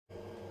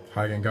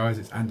Hi again guys,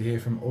 it's Andy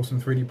here from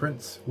Awesome 3D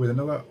Prints with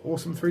another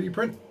awesome 3D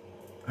print,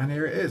 and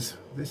here it is.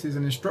 This is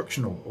an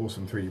instructional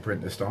awesome 3D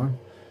print this time.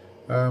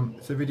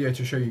 It's a video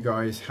to show you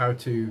guys how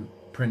to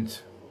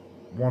print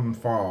one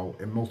file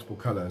in multiple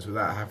colours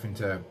without having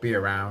to be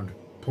around,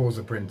 pause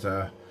the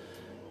printer,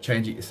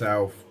 change it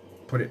yourself,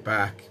 put it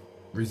back,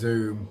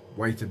 resume,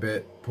 wait a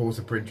bit, pause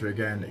the printer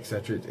again,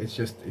 etc. It's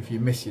just, if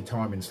you miss your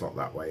timing slot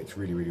that way, it's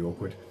really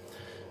awkward.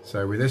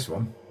 So with this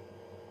one,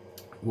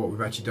 what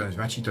we've actually done is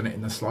we've actually done it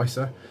in the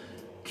slicer.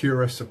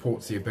 Cura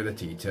supports the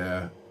ability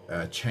to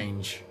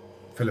change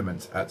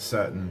filaments at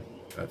certain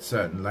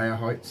layer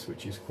heights,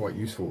 which is quite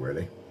useful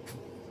really.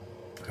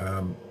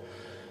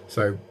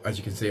 So as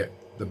you can see,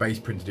 the base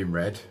printed in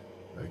red,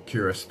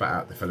 Cura spat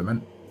out the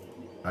filament.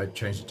 I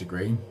changed it to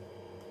green,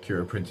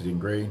 Cura printed in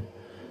green,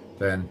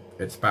 then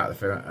it spat out the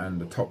filament and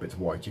the top bit's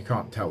white. You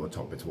can't tell the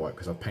top bit's white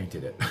because I've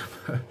painted it.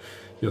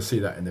 You'll see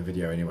that in the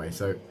video anyway.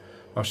 So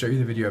I'll show you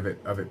the video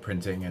of it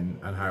printing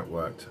and how it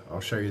worked. I'll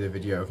show you the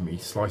video of me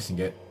slicing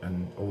it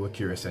and all the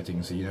Cura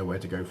settings so you know where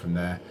to go from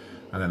there,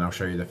 and then I'll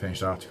show you the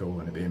finished article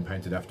and it being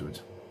painted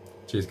afterwards.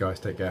 Cheers guys,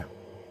 take care.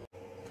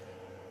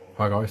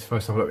 Hi guys,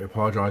 first off let me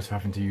apologise for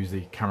having to use the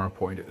camera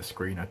pointed at the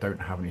screen. I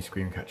don't have any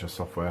screen capture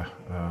software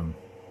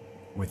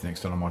with an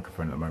external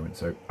microphone at the moment,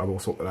 so I will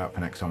sort that out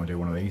for next time I do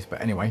one of these.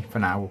 But anyway, for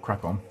now we'll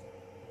crack on.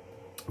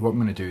 What I'm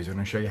going to do is I'm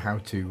going to show you how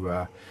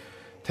to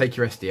take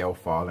your STL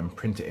file and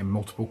print it in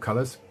multiple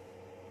colours.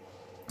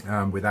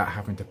 Without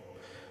having to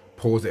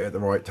pause it at the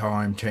right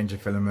time, change the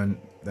filament,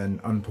 then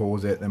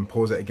unpause it, then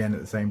pause it again at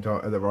the same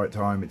time at the right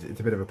time. It's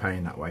a bit of a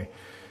pain that way.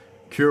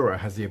 Cura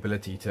has the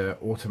ability to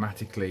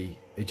automatically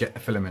eject the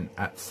filament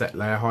at set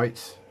layer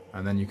heights,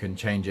 and then you can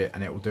change it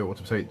and it will do it.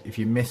 So if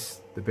you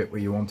miss the bit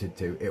where you wanted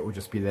to, it will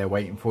just be there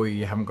waiting for you.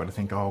 You haven't got to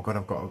think, oh god,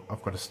 I've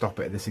got to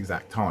stop it at this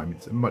exact time.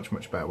 It's a much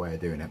better way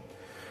of doing it.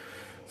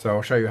 So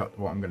I'll show you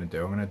what I'm going to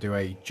do. I'm going to do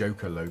a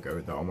Joker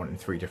logo that I want in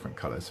 3 different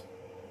colours.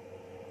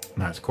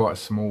 Now it's quite a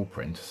small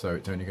print, so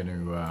it's only going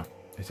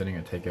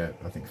to take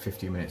I think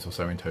 50 minutes or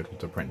so in total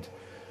to print.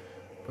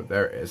 But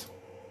there it is.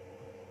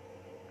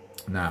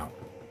 Now,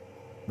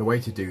 the way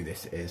to do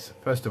this is,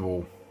 first of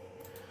all,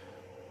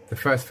 the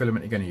first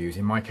filament you're going to use,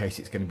 in my case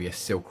it's going to be a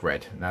silk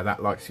red. Now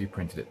that likes to be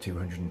printed at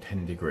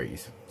 210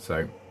 degrees.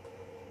 So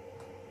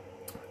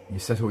you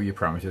set all your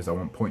parameters. I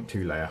want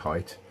 0.2 layer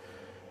height,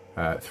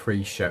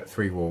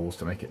 3 walls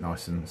to make it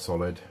nice and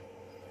solid.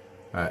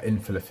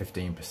 Infill of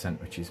 15%,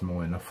 which is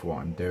more than enough for what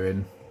I'm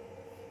doing.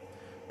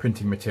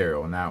 Printing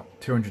material, now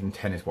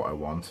 210 is what I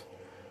want.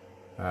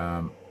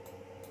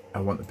 I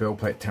want the build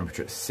plate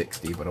temperature at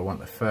 60, but I want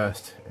the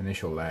first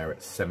initial layer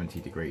at 70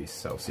 degrees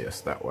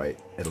Celsius. That way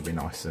it'll be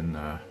nice and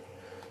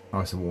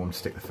warm.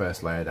 Stick the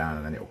first layer down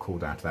and then it will cool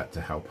down to that to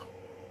help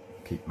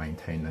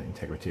maintain the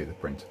integrity of the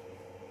print.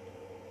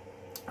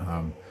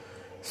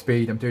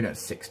 Speed, I'm doing it at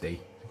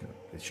 60.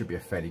 It should be a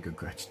fairly good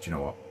gratitude. Do you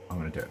know what? I'm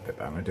going to do it a bit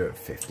better. I'm going to do it at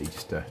 50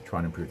 just to try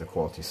and improve the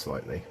quality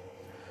slightly.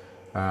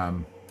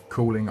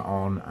 Cooling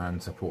on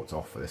and supports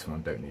off for this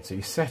one, don't need. So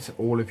you set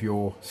all of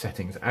your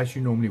settings as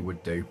you normally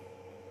would do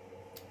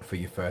for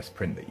your first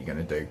print that you're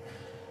going to do.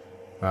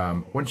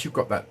 Once you've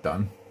got that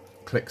done,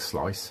 click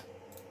slice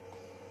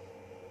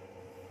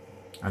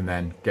and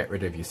then get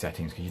rid of your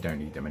settings because you don't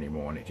need them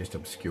anymore and it just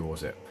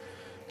obscures it.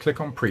 Click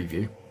on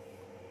preview,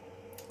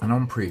 and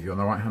on preview on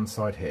the right hand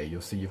side here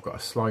you'll see you've got a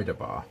slider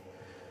bar.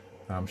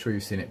 I'm sure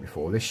you've seen it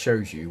before. This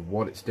shows you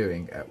what it's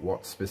doing at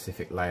what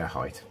specific layer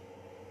height.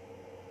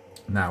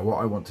 Now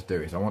what I want to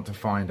do is I want to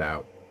find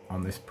out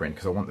on this print,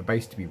 because I want the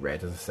base to be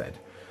red as I said,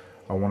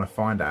 I want to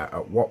find out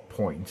at what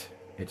point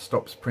it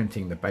stops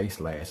printing the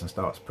base layers and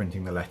starts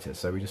printing the letters.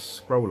 So we just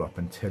scroll up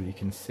until you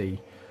can see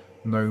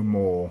no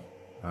more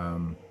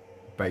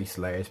base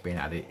layers being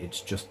added,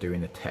 it's just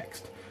doing the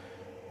text.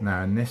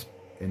 Now in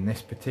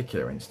this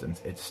particular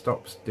instance it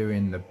stops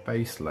doing the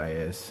base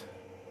layers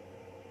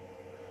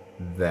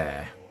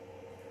there,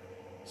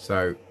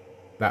 so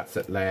that's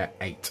at layer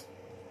 8.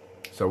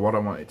 So what I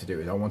want it to do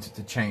is I want it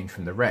to change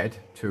from the red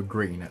to a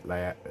green at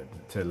layer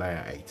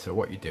 8. So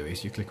what you do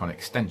is you click on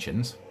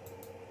extensions,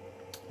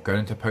 go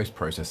into post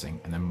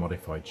processing and then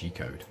modify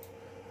G-code.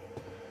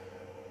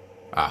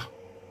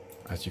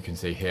 As you can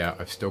see here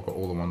I've still got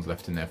all the ones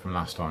left in there from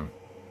last time.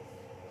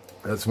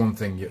 That's one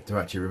thing to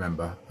actually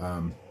remember,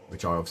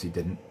 which I obviously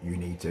didn't. You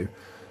need to.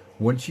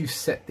 Once you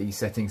set these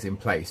settings in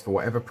place for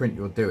whatever print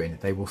you're doing,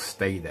 they will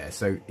stay there.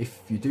 So if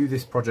you do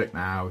this project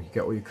now, you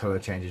get all your color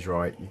changes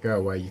right, you go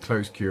away, you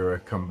close Cura,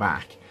 come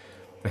back,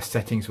 the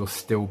settings will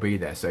still be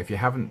there. So if you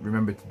haven't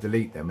remembered to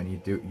delete them and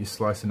you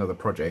slice another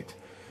project,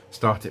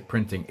 start it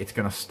printing, it's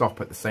going to stop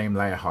at the same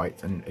layer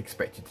height and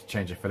expect you to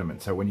change the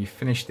filament. So when you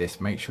finish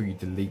this, make sure you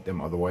delete them,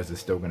 otherwise they're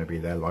still going to be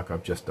there like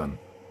I've just done.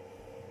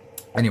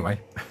 Anyway,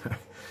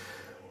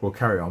 we'll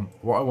carry on.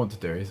 What I want to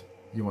do is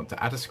you want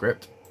to add a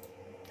script,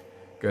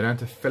 go down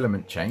to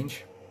filament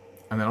change,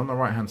 and then on the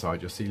right hand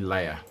side you'll see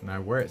layer.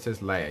 Now where it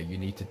says layer, you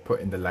need to put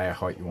in the layer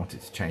height you want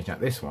it to change. Now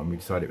this one we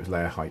decided it was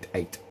layer height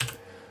 8,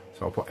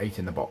 so I'll put 8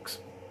 in the box.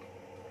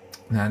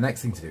 Now the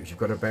next thing to do is you've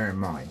got to bear in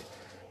mind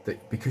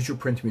that because you're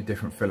printing with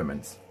different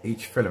filaments,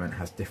 each filament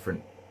has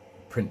different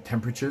print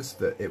temperatures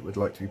that it would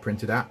like to be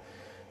printed at.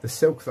 The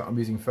silk that I'm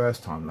using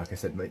first time, like I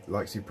said,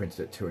 likes to be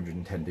printed at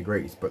 210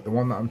 degrees, but the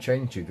one that I'm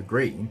changing to, the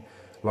green,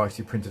 likes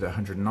to be printed at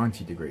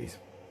 190 degrees.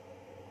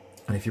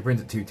 And if you print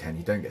at 210,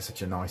 you don't get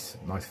such a nice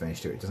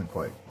finish to it. It doesn't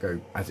quite go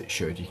as it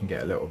should. You can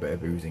get a little bit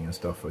of oozing and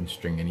stuff and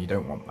stringing. You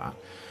don't want that.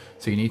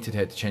 So you need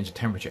to change the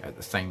temperature at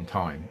the same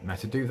time. Now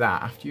to do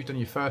that, after you've done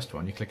your first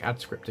one, you click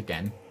Add Script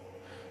again.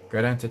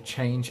 Go down to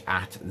Change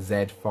at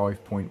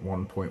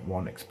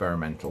Z5.1.1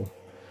 Experimental.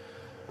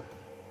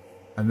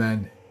 And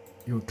then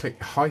you'll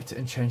click Height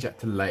and change that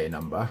to Layer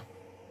Number.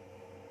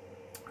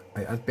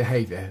 As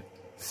Behavior,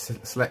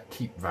 select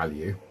Keep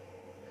Value.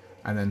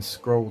 And then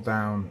scroll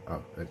down.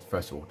 Oh,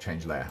 first of all,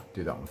 change layer.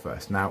 Do that one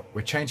first. Now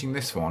we're changing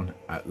this one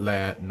at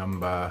layer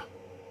number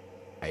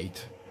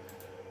 8.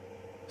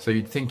 So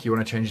you'd think you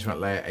want to change this one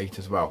at layer 8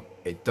 as well.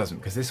 It doesn't,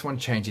 because this one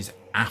changes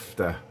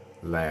after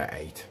layer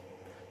 8.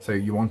 So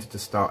you want it to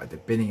start at the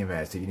beginning of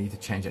there, so you need to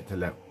change it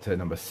to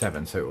number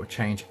 7. So it will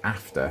change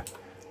after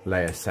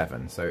layer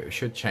 7. So it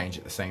should change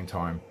at the same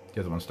time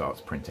the other one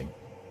starts printing.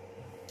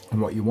 And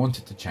what you want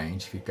it to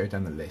change, if you go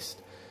down the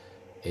list,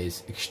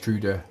 is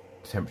Extruder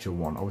Temperature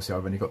 1. Obviously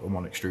I've only got the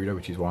one extruder,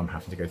 which is why I'm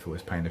having to go through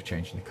this pain of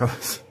changing the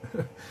colours.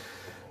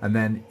 And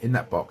then in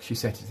that box you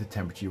set it to the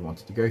temperature you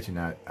want it to go to.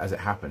 Now as it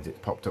happens, it's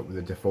popped up with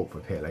a default for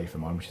PLA for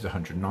mine, which is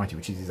 190,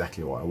 which is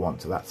exactly what I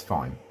want, so that's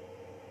fine.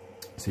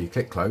 So you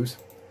click close,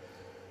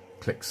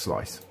 click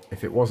slice.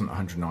 If it wasn't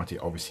 190,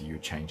 obviously you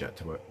would change that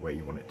to where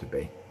you want it to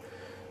be.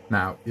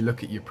 Now you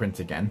look at your print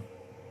again,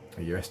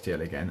 or your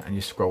STL again, and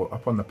you scroll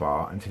up on the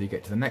bar until you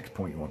get to the next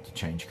point you want to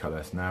change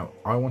colours. Now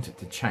I want it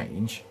to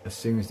change as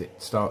soon as it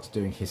starts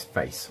doing his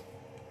face.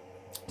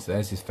 So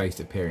there's his face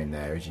appearing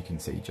there, as you can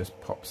see, just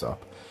pops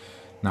up.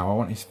 Now I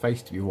want his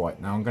face to be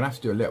white. Now I'm going to have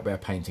to do a little bit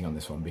of painting on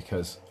this one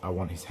because I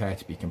want his hair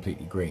to be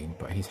completely green,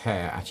 but his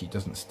hair actually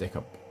doesn't stick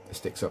up, it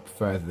sticks up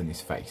further than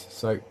his face.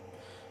 So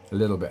a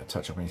little bit of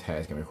touch up on his hair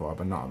is going to be required,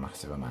 but not a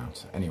massive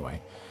amount.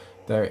 Anyway,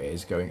 there it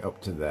is going up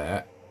to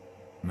there.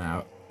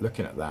 Now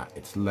looking at that,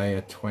 it's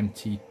layer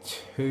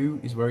 22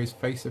 is where his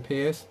face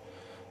appears.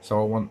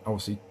 So I want,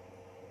 obviously,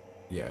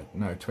 yeah,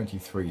 no,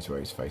 23 is where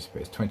his face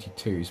appears.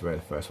 22 is where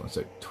the first one.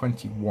 So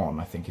 21,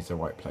 I think, is the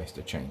right place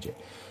to change it.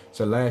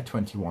 So layer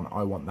 21,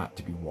 I want that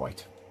to be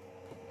white.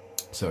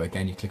 So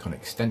again, you click on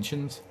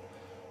Extensions,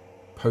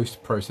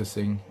 Post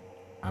Processing,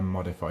 and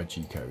Modify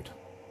G-Code.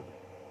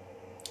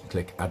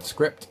 Click Add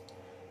Script,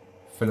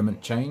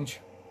 Filament Change,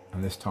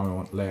 and this time I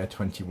want layer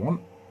 21.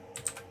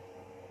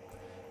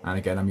 And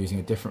again, I'm using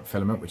a different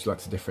filament which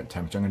likes a different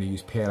temperature. I'm going to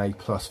use PLA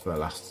Plus for the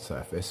last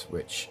surface,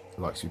 which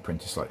likes to be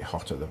printed slightly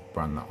hotter, the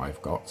brand that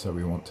I've got. So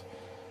we want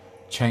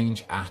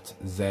change at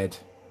Z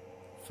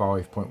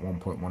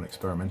 5.1.1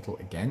 experimental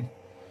again.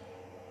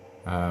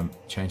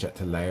 Change that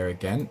to layer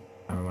again,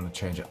 and we want to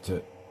change that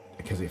to,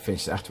 because it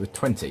finishes after with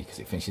 20, because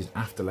it finishes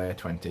after layer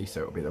 20,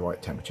 so it'll be the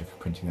right temperature for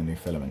printing the new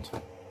filament.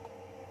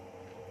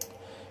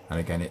 And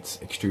again, it's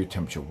Extruder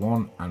Temperature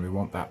 1, and we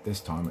want that this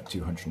time at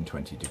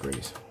 220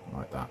 degrees,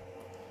 like that.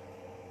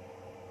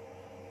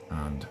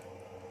 And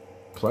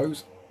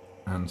close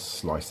and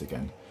slice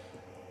again.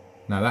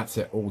 Now that's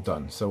it, all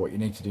done. So what you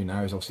need to do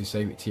now is obviously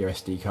save it to your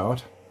SD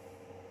card,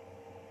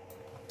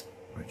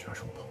 which I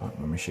shall pop out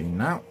my machine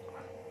now.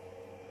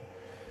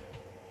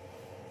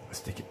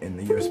 Stick it in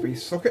the USB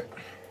socket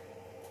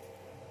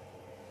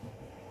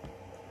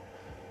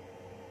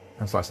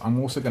and slice. I'm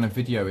also going to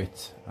video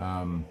it,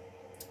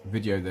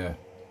 video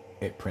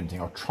it printing.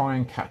 I'll try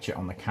and catch it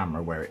on the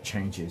camera where it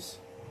changes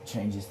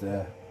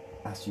the,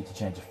 asks you to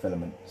change the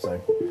filament,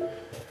 so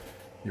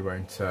you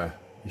won't,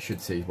 you should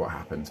see what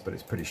happens, but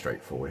it's pretty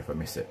straightforward. If I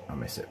miss it, I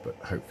miss it, but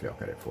hopefully I'll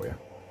get it for you.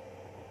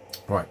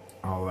 Right,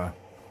 I'll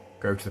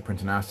go to the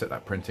printer now, set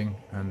that printing,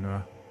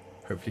 and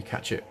hopefully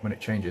catch it when it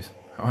changes.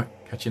 Alright,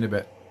 catch you in a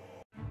bit.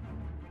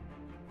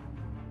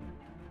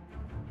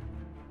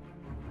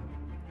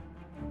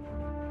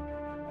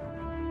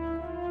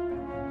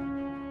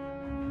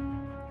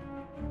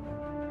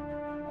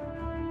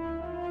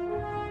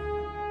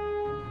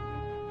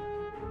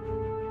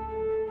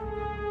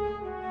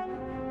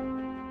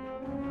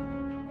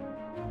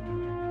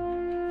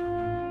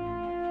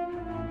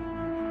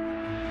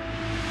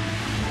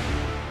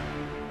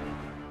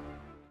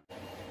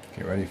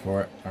 Get ready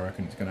for it. I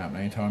reckon it's going to happen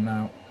any time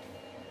now.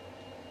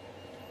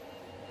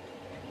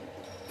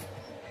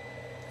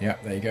 Yeah,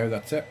 there you go,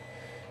 that's it.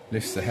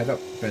 Lifts the head up,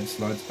 bed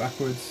slides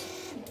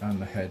backwards, and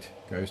the head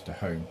goes to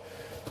home.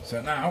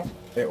 So now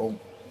it will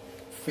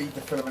feed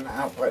the filament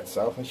out by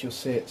itself, as you'll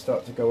see it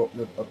start to go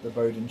up the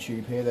Bowden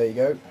tube here. There you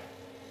go.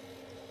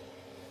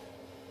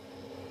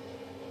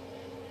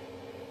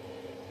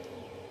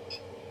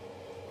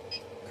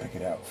 Crack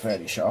it out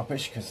fairly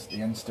sharpish because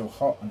the end's still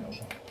hot, and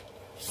it'll.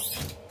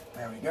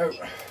 There we go.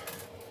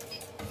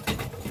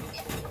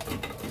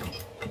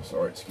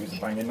 Sorry, excuse the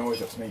banging noise,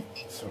 that's me.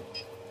 So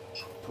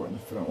putting the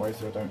filament away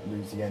so I don't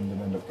lose the end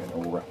and end up getting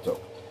all wrapped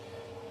up.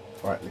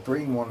 Right, the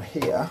green one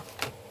here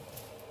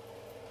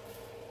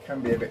can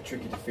be a bit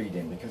tricky to feed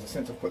in, because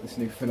since I've put this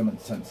new filament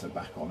sensor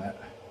back on it,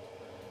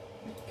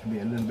 it can be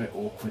a little bit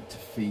awkward to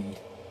feed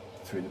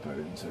through the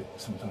bone, so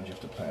sometimes you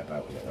have to play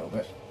about with it a little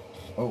bit.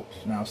 Oh,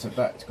 now I've said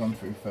that, it's gone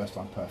through first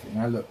time perfect.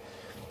 Now look,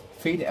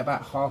 feed it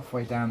about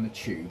halfway down the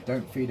tube,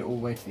 don't feed it all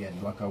the way to the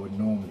end like I would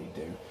normally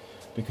do,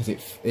 because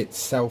it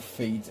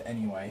self-feeds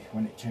anyway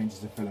when it changes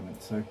the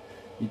filament, so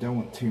you don't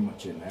want too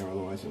much in there,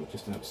 otherwise it will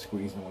just end up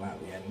squeezing all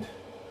out the end.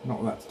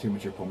 Not that that's too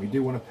much of a problem. You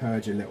do want to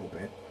purge a little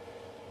bit,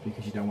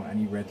 because you don't want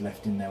any red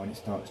left in there when it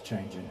starts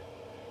changing.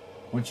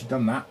 Once you've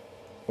done that,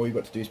 all you've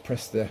got to do is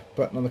press the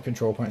button on the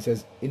control point. It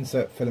says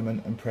insert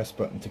filament and press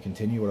button to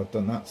continue. Well, I've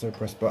done that, so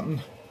press button.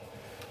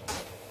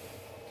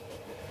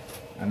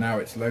 And now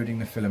it's loading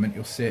the filament.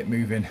 You'll see it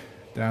moving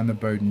down the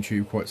Bowden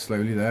tube quite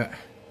slowly there.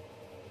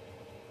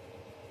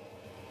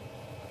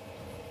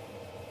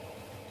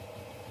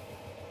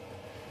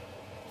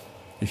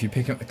 If you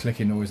pick up the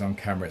clicking noise on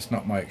camera, it's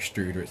not my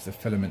extruder, it's the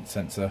filament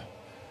sensor.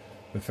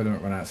 The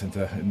filament runout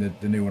sensor, and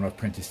the new one I've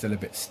printed is still a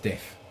bit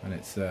stiff, and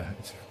it's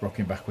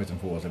rocking backwards and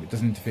forwards. It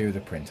doesn't interfere with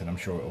the print, and I'm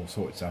sure it will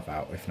sort itself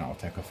out. If not, I'll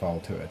take a file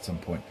to it at some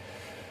point.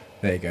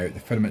 There you go, the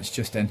filament's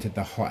just entered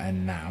the hot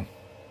end now,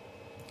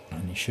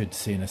 and you should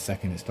see in a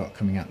second it start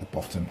coming out the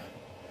bottom.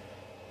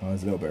 Oh,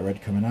 there's a little bit of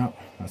red coming out.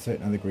 That's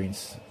it, now the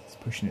green's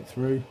pushing it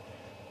through.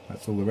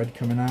 That's all the red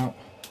coming out.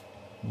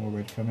 More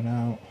red coming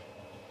out.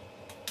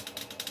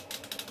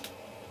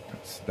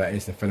 That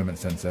is the filament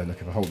sensor.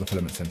 Look, if I hold the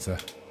filament sensor,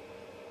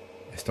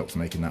 it stops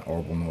making that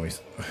horrible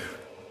noise.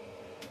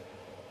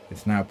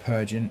 It's now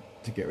purging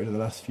to get rid of the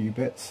last few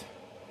bits.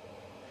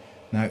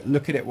 Now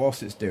look at it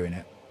whilst it's doing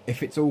it.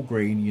 If it's all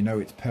green, you know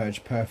it's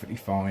purged perfectly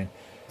fine.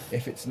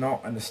 If it's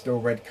not and there's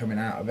still red coming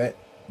out of it,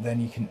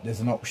 then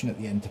there's an option at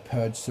the end to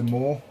purge some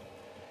more.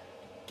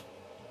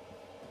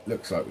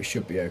 Looks like we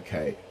should be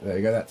okay. There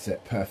you go, that's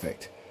it,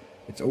 perfect.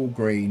 It's all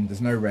green, there's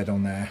no red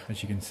on there,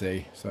 as you can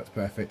see, so that's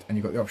perfect. And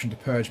you've got the option to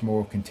purge more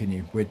or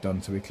continue. We're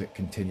done, so we click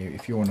continue.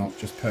 If you're not,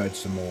 just purge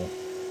some more.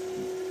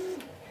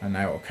 And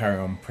now it'll carry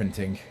on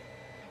printing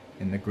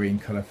in the green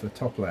colour for the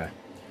top layer.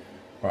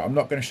 Right, I'm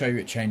not going to show you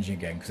it changing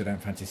again, because I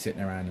don't fancy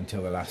sitting around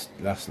until the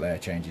last layer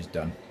change is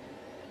done.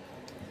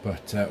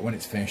 But when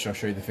it's finished, I'll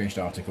show you the finished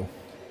article.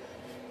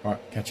 Right,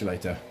 catch you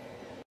later.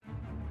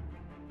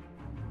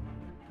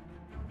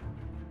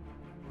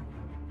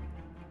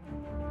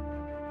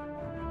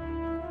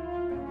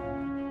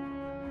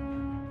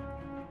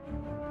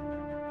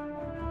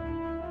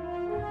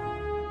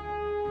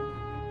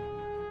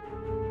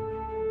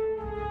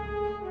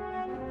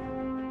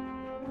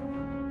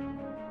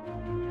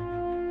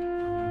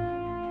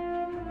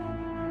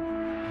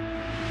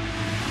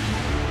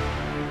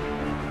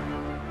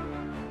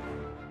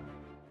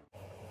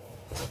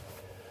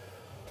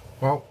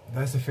 Well,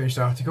 there's the finished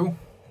article.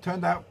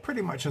 Turned out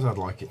pretty much as I'd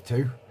like it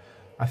to.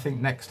 I think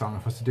next time,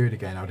 if I was to do it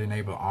again, I'd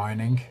enable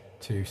ironing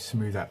to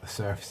smooth out the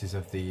surfaces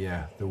of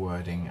the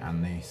wording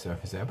and the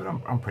surface there, but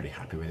I'm pretty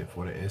happy with it for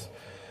what it is.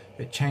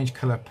 It changed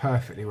colour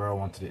perfectly where I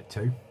wanted it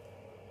to.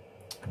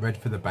 Red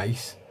for the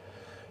base,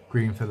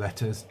 green for the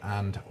letters,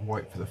 and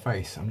white for the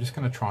face. I'm just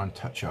going to try and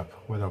touch up,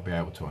 whether I'll be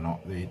able to or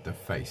not, the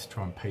face.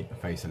 Try and paint the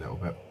face a little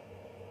bit.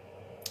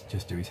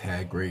 Just do his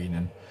hair green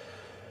and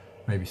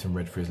maybe some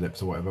red for his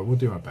lips or whatever. We'll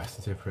do our best.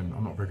 As if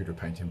I'm not very good at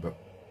painting, but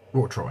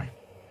we'll try.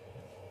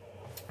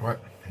 Right,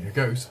 here it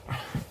goes.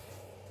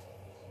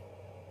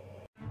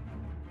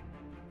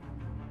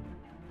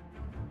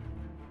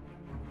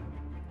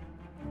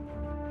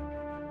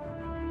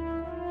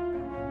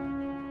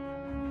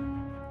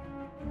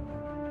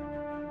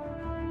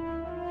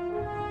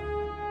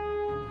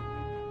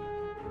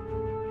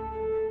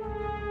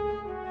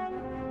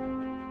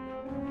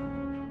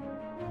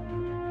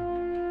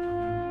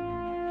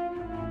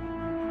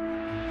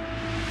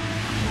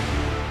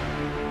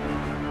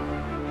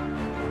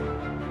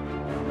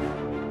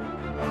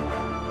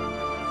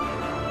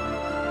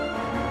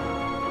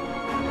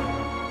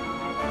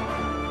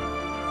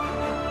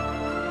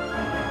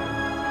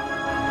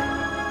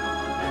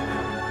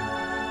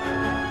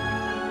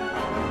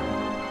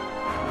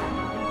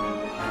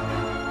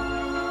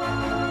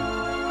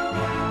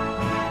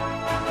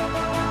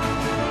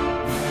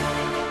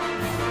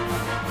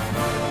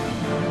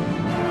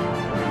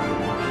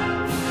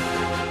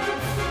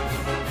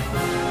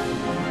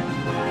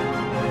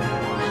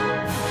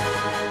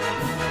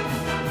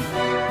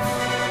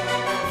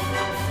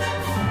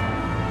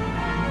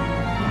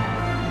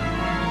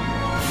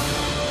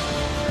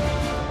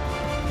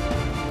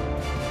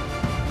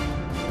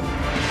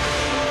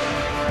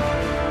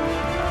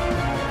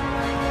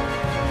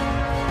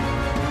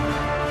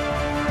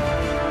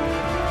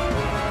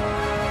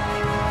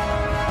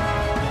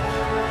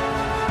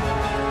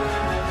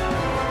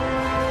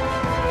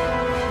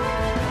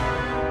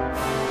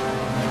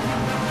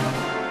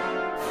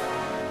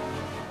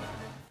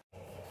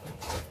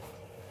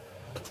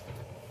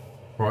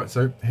 Right,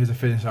 so here's a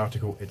finished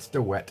article. It's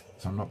still wet,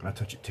 so I'm not going to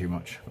touch it too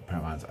much.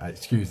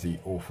 Excuse the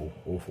awful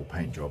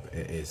paint job.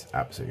 It is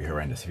absolutely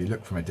horrendous. If you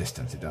look from a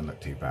distance, it doesn't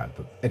look too bad.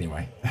 But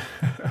anyway,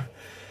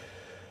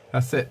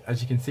 That's it.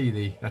 As you can see,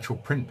 the actual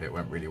print bit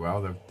went really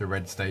well. The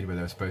red stayed where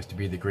they were supposed to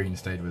be, the green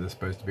stayed where they're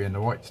supposed to be, and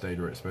the white stayed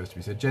where it's supposed to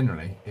be. So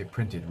generally, it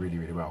printed really,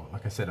 really well.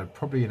 Like I said, I'd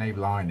probably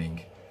enable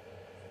ironing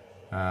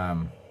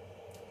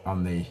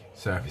on the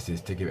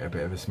surfaces to give it a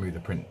bit of a smoother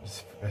print,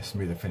 a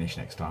smoother finish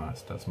next time.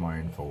 That's my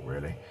own fault,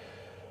 really.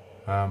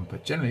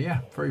 But generally,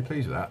 yeah, very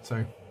pleased with that.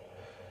 So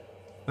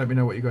let me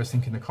know what you guys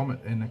think in the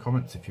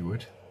comments if you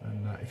would,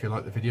 and if you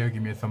like the video,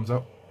 give me a thumbs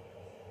up.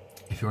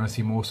 If you want to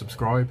see more,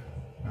 subscribe,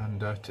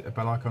 and hit the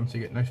bell icon so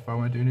you get notified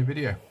when I do a new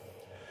video.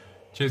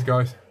 Cheers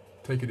guys,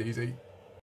 take it easy.